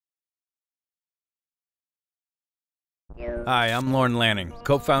Hi, I'm Lorne Lanning,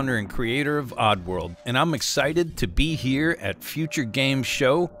 co-founder and creator of Oddworld, and I'm excited to be here at Future Games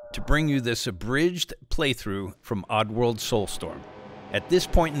Show to bring you this abridged playthrough from Oddworld Soulstorm. At this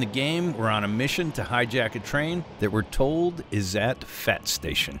point in the game, we're on a mission to hijack a train that we're told is at Fat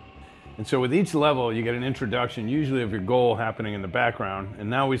Station. And so with each level, you get an introduction, usually of your goal happening in the background. And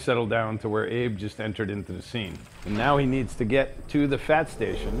now we settle down to where Abe just entered into the scene. And now he needs to get to the Fat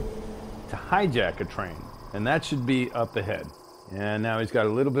Station to hijack a train. And that should be up ahead. And now he's got a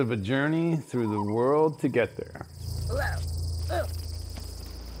little bit of a journey through the world to get there.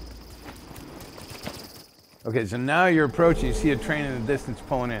 Okay, so now you're approaching, you see a train in the distance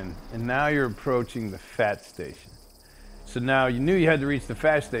pulling in. And now you're approaching the Fat Station. So now you knew you had to reach the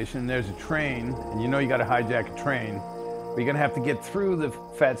Fat Station, and there's a train, and you know you got to hijack a train, but you're going to have to get through the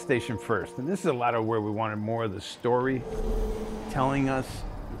Fat Station first. And this is a lot of where we wanted more of the story telling us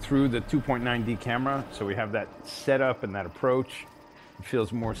through the 2.9D camera. So we have that setup and that approach. It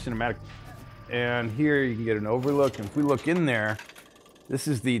feels more cinematic. And here you can get an overlook. And if we look in there, this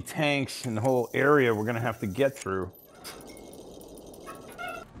is the tanks and the whole area we're going to have to get through.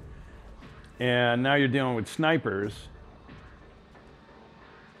 And now you're dealing with snipers.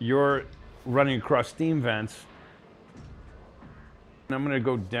 You're running across steam vents. And I'm going to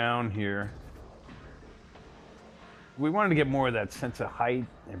go down here. We wanted to get more of that sense of height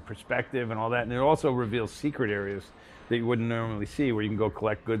and perspective and all that. And it also reveals secret areas that you wouldn't normally see where you can go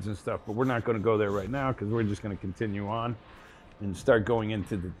collect goods and stuff. But we're not going to go there right now because we're just going to continue on and start going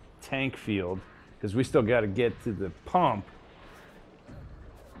into the tank field because we still got to get to the pump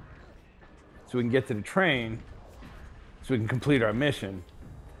so we can get to the train so we can complete our mission.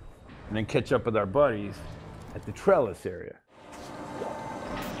 And then catch up with our buddies at the trellis area.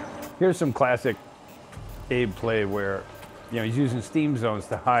 Here's some classic Abe play where, you know, he's using steam zones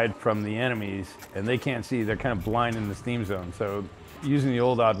to hide from the enemies, and they can't see. They're kind of blind in the steam zone. So using the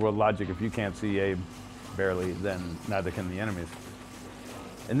old Oddworld logic, if you can't see Abe barely, then neither can the enemies.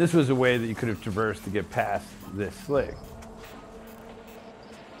 And this was a way that you could have traversed to get past this slig.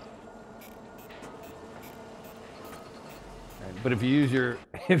 But if you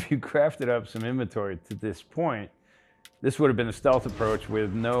crafted up some inventory to this point, this would have been a stealth approach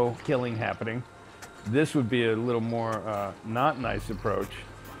with no killing happening. This would be a little more not nice approach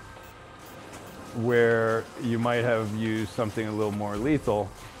where you might have used something a little more lethal.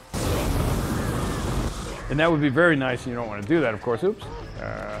 And that would be very nice, and you don't want to do that, of course, oops.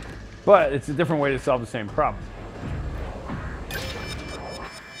 But it's a different way to solve the same problem.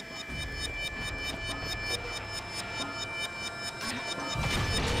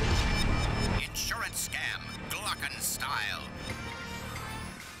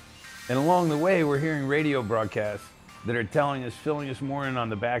 And along the way, we're hearing radio broadcasts that are telling us, filling us more in on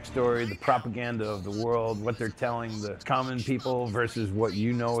the backstory, the propaganda of the world, what they're telling the common people versus what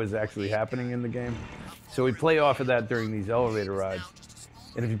you know is actually happening in the game. So we play off of that during these elevator rides.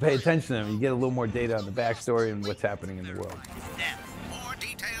 And if you pay attention to them, you get a little more data on the backstory and what's happening in the world. More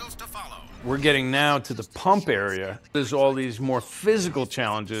details to follow. We're getting now to the pump area. There's all these more physical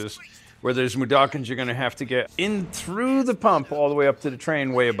challenges where there's Mudokons you're going to have to get in through the pump all the way up to the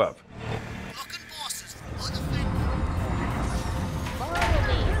train way above.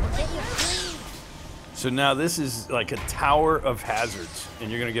 So now this is like a tower of hazards, and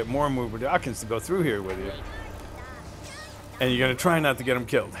you're going to get more and more Mudokons to go through here with you. And you're going to try not to get them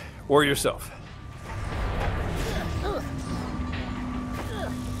killed, or yourself.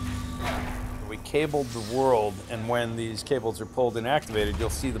 We cabled the world, and when these cables are pulled and activated,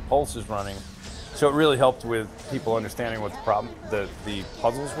 you'll see the pulses running. So it really helped with people understanding what the problem, the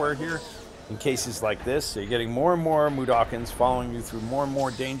puzzles were here in cases like this. So you're getting more and more Mudokons following you through more and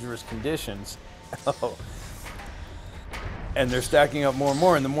more dangerous conditions. And they're stacking up more and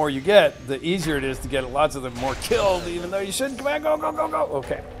more, and the more you get, the easier it is to get lots of them more killed, even though you shouldn't. Come on, go, go, go, go.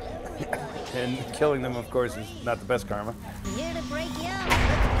 Okay. And killing them, of course, is not the best karma. Here to break you up.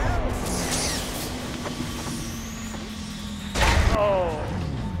 Let's go. Oh.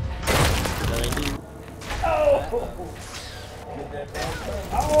 Oh.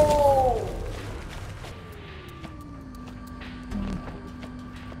 Oh.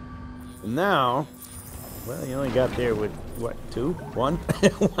 And now, well, you only got there with, what, one?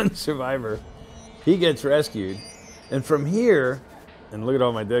 One survivor. He gets rescued. And from here, and look at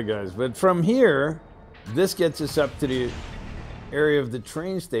all my dead guys, but from here, this gets us up to the area of the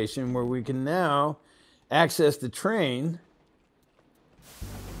train station where we can now access the train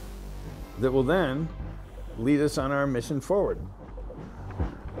that will then lead us on our mission forward.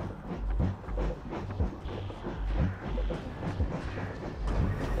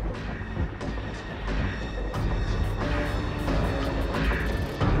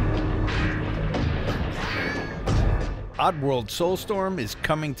 Oddworld Soulstorm is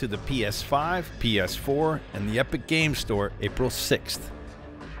coming to the PS5, PS4, and the Epic Games Store April 6th.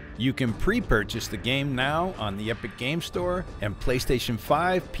 You can pre-purchase the game now on the Epic Games Store, and PlayStation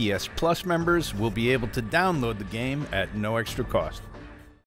 5 PS Plus members will be able to download the game at no extra cost.